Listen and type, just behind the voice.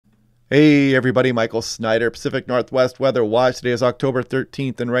Hey everybody, Michael Snyder, Pacific Northwest Weather Watch. Today is October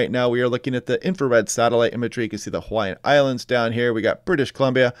 13th, and right now we are looking at the infrared satellite imagery. You can see the Hawaiian Islands down here. We got British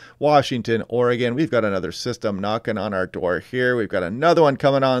Columbia, Washington, Oregon. We've got another system knocking on our door here. We've got another one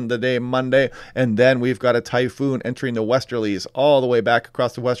coming on the day Monday, and then we've got a typhoon entering the westerlies all the way back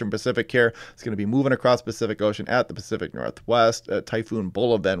across the western Pacific here. It's going to be moving across the Pacific Ocean at the Pacific Northwest. Typhoon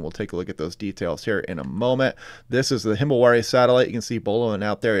Bolovan. We'll take a look at those details here in a moment. This is the Himawari satellite. You can see Bolovan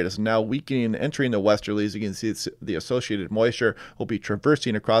out there. It is now weakening, entering the westerlies. You can see the associated moisture will be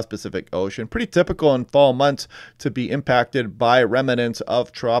traversing across Pacific Ocean. Pretty typical in fall months to be impacted by remnants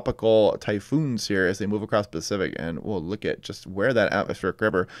of tropical typhoons here as they move across the Pacific, and we'll look at just where that atmospheric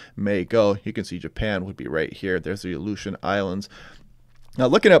river may go. You can see Japan would be right here. There's the Aleutian Islands. Now,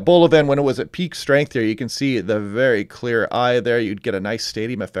 looking at Bolovan when it was at peak strength here, you can see the very clear eye there. You'd get a nice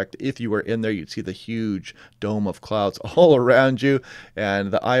stadium effect if you were in there. You'd see the huge dome of clouds all around you, and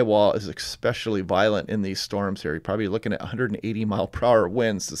the eye wall is especially violent in these storms here. You're probably looking at 180-mile-per-hour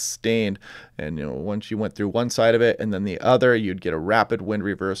winds sustained, and once you went through one side of it and then the other, you'd get a rapid wind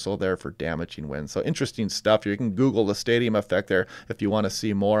reversal there for damaging winds. So interesting stuff here. You can Google the stadium effect there if you want to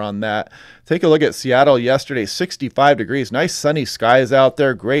see more on that. Take a look at Seattle yesterday, 65 degrees, nice sunny skies out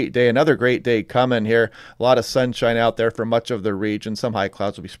there. Great day, another great day coming here. A lot of sunshine out there for much of the region. Some high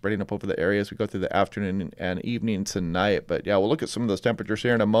clouds will be spreading up over the area as we go through the afternoon and evening tonight. But yeah, we'll look at some of those temperatures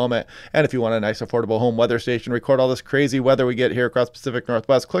here in a moment. And if you want a nice affordable home weather station, record all this crazy weather we get here across Pacific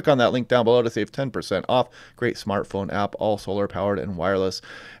Northwest, click on that link down below to save 10% off. Great smartphone app, all solar powered and wireless.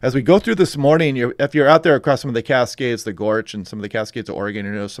 As we go through this morning, if you're out there across some of the Cascades, the Gorge, and some of the Cascades of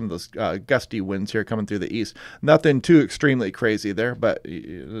Oregon, some of those gusty winds here coming through the east. Nothing too extremely crazy there, but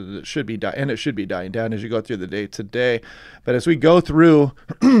it should be dying down as you go through the day today. But as we go through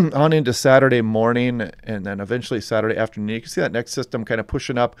on into Saturday morning and then eventually Saturday afternoon, you can see that next system kind of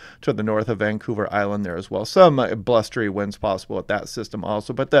pushing up to the north of Vancouver Island there as well. Some blustery winds possible at that system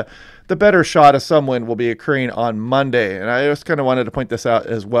also, but the better shot of some wind will be occurring on Monday. And I just kind of wanted to point this out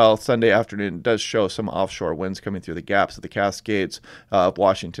as well. Sunday afternoon does show some offshore winds coming through the gaps of the Cascades of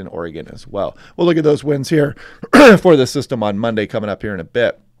Washington, Oregon as well. We'll look at those winds here for the system on Monday coming up here in a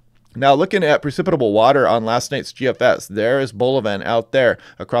bit. Now, looking at precipitable water on last night's GFS, there is Bolovan out there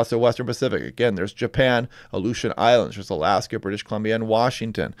across the western Pacific. Again, there's Japan, Aleutian Islands, there's Alaska, British Columbia, and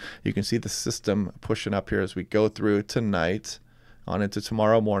Washington. You can see the system pushing up here as we go through tonight on into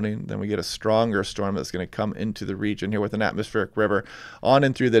tomorrow morning. Then we get a stronger storm that's going to come into the region here with an atmospheric river on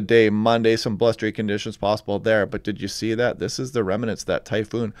and through the day Monday. Some blustery conditions possible there, but did you see that? This is the remnants, that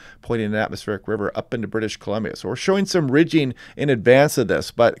typhoon pointing an atmospheric river up into British Columbia. So we're showing some ridging in advance of this,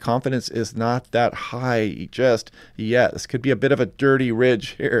 but confidence is not that high just yet. This could be a bit of a dirty ridge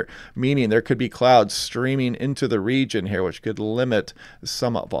here, meaning there could be clouds streaming into the region here, which could limit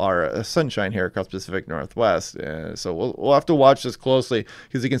some of our sunshine here across the Pacific Northwest. So we'll have to watch this closely,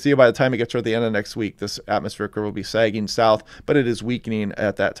 because you can see by the time it gets toward the end of next week, this atmospheric river will be sagging south, but it is weakening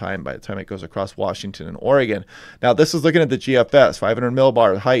at that time by the time it goes across Washington and Oregon. Now, this is looking at the GFS, 500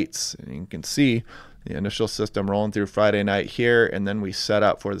 millibar heights, and you can see the initial system rolling through Friday night here, and then we set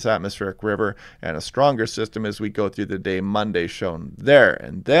up for this atmospheric river and a stronger system as we go through the day Monday shown there.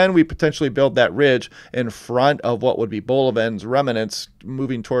 And then we potentially build that ridge in front of what would be Bolovan's remnants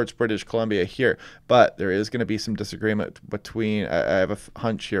moving towards British Columbia here. But there is going to be some disagreement between, I have a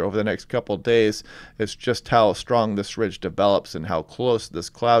hunch here, over the next couple of days. It's just how strong this ridge develops and how close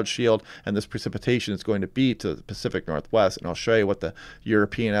this cloud shield and this precipitation is going to be to the Pacific Northwest. And I'll show you what the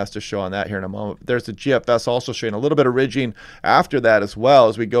European has to show on that here in a moment. There's the GFS also showing a little bit of ridging after that as well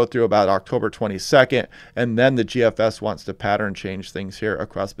as we go through about October 22nd, and then the GFS wants to pattern change things here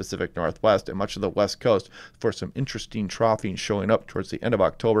across the Pacific Northwest and much of the West Coast for some interesting troughing showing up towards the end of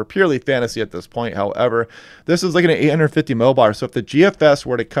October. Purely fantasy at this point, however. This is looking at 850 millbar. So if the GFS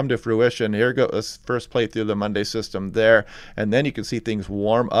were to come to fruition, here goes first play through the Monday system there, and then you can see things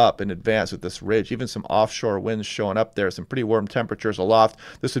warm up in advance with this ridge. Even some offshore winds showing up there, some pretty warm temperatures aloft.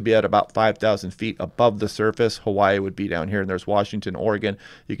 This would be at about 5,000 feet above the surface. Hawaii would be down here, and there's Washington, Oregon.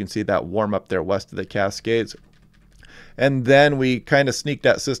 You can see that warm up there west of the Cascades. And then we kind of sneak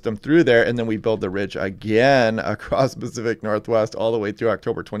that system through there, and then we build the ridge again across Pacific Northwest all the way through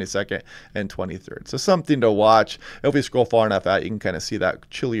October 22nd and 23rd. So something to watch. If we scroll far enough out, you can kind of see that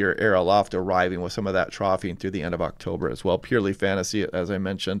chillier air aloft arriving with some of that troughing through the end of October as well. Purely fantasy, as I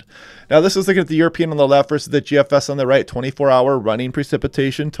mentioned. Now, this is looking at the European on the left versus the GFS on the right. 24-hour running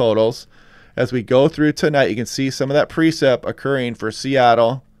precipitation totals. As we go through tonight, you can see some of that precip occurring for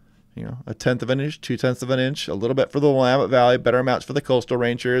Seattle. A 1/10 of an inch, 2/10 of an inch, a little bit for the Willamette Valley, better amounts for the coastal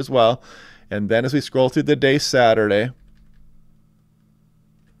range here as well. And then as we scroll through the day Saturday,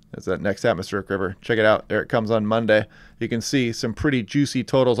 That's that next atmospheric river. Check it out. There it comes on Monday. You can see some pretty juicy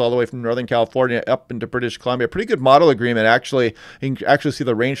totals all the way from Northern California up into British Columbia. Pretty good model agreement, actually. You can actually see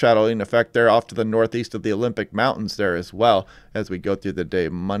the rain shadowing effect there off to the northeast of the Olympic Mountains there as well as we go through the day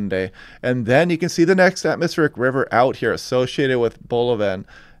Monday. And then you can see the next atmospheric river out here associated with Bolivan.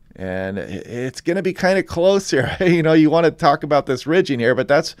 And it's going to be kind of close here. You know, you want to talk about this ridging here, but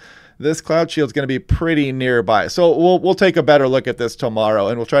this cloud shield is going to be pretty nearby. So we'll take a better look at this tomorrow,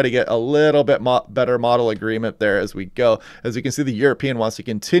 and we'll try to get a little bit better model agreement there as we go. As you can see, the European wants to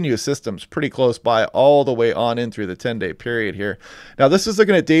continue systems pretty close by all the way on in through the 10-day period here. Now, this is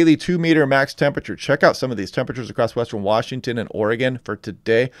looking at daily 2-meter max temperature. Check out some of these temperatures across western Washington and Oregon for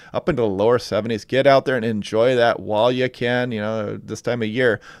today, up into the lower 70s. Get out there and enjoy that while you can. You know, this time of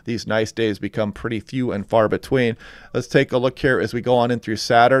year, these nice days become pretty few and far between. Let's take a look here as we go on in through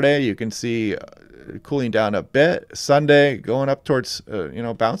Saturday. You can see cooling down a bit. Sunday going up towards,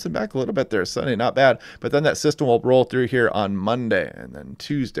 bouncing back a little bit there. Sunday, not bad. But then that system will roll through here on Monday. And then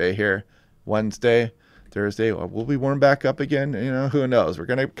Tuesday here, Wednesday, Thursday, we'll be warm back up again. You know, who knows? We're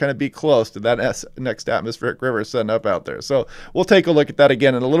going to kind of be close to that next atmospheric river setting up out there. So we'll take a look at that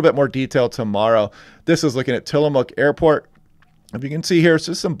again in a little bit more detail tomorrow. This is looking at Tillamook Airport. If you can see here, it's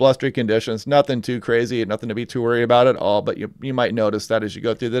just some blustery conditions, nothing too crazy, nothing to be too worried about at all, but you might notice that as you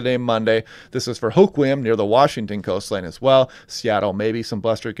go through the day Monday. This is for Hoquiam near the Washington coastline as well. Seattle, maybe some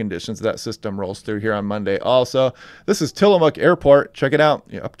blustery conditions. That system rolls through here on Monday also. This is Tillamook Airport. Check it out.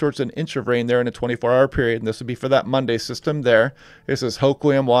 Up towards an inch of rain there in a 24-hour period, and this would be for that Monday system there. This is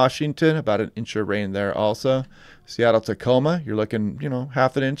Hoquiam, Washington, about an inch of rain there also. Seattle, Tacoma, you're looking,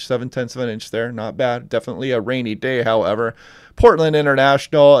 half an inch, 7/10 of an inch there. Not bad. Definitely a rainy day, however. Portland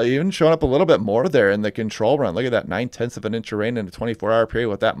International, even showing up a little bit more there in the control run. Look at that, 9/10 of an inch of rain in a 24-hour period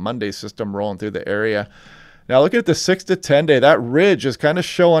with that Monday system rolling through the area. Now look at the 6 to 10 day. That ridge is kind of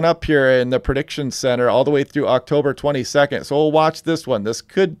showing up here in the prediction center all the way through October 22nd. So we'll watch this one. This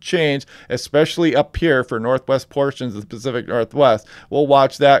could change, especially up here for northwest portions of the Pacific Northwest. We'll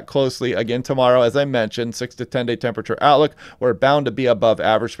watch that closely again tomorrow. As I mentioned, 6 to 10 day temperature outlook. We're bound to be above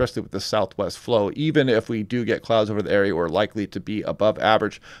average, especially with the southwest flow. Even if we do get clouds over the area, we're likely to be above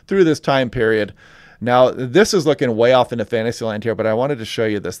average through this time period. Now, this is looking way off into fantasy land here, but I wanted to show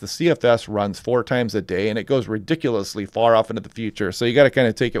you this. The CFS runs 4 times a day, and it goes ridiculously far off into the future. So you got to kind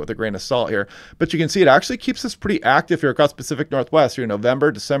of take it with a grain of salt here. But you can see it actually keeps us pretty active here across the Pacific Northwest through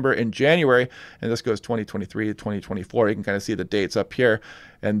November, December, and January. And this goes 2023 to 2024. You can kind of see the dates up here.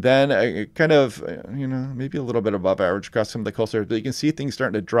 And then kind of, maybe a little bit above average across some of the coastal areas. But you can see things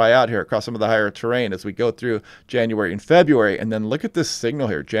starting to dry out here across some of the higher terrain as we go through January and February. And then look at this signal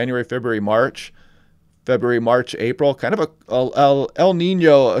here, January, February, March. February, March, April, kind of a El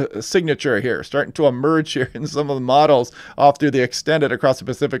Nino signature here, starting to emerge here in some of the models off through the extended across the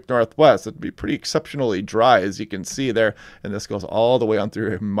Pacific Northwest. It'd be pretty exceptionally dry, as you can see there, and this goes all the way on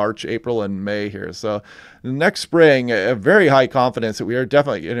through March, April, and May here. So next spring, a very high confidence that we are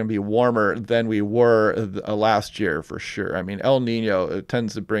definitely going to be warmer than we were last year for sure. I mean, El Nino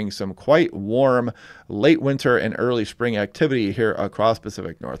tends to bring some quite warm late winter and early spring activity here across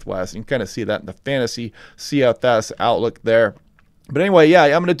Pacific Northwest. You can kind of see that in the fantasy CFS outlook there. But anyway, yeah,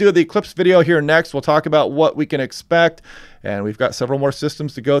 I'm going to do the eclipse video here next. We'll talk about what we can expect. And we've got several more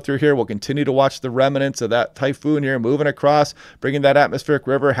systems to go through here. We'll continue to watch the remnants of that typhoon here moving across, bringing that atmospheric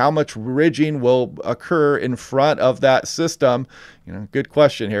river. How much ridging will occur in front of that system? Good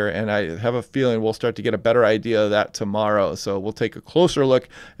question here. And I have a feeling we'll start to get a better idea of that tomorrow. So we'll take a closer look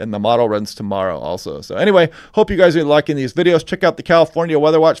in the model runs tomorrow also. So anyway, hope you guys are liking these videos. Check out the California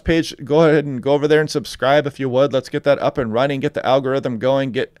Weather Watch page. Go ahead and go over there and subscribe if you would. Let's get that up and running, get the algorithm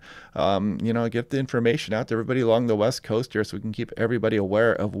going, get the information out to everybody along the West Coast here so we can keep everybody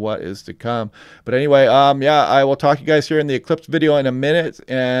aware of what is to come. But anyway, I will talk to you guys here in the eclipse video in a minute.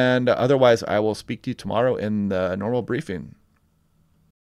 And otherwise, I will speak to you tomorrow in the normal briefing.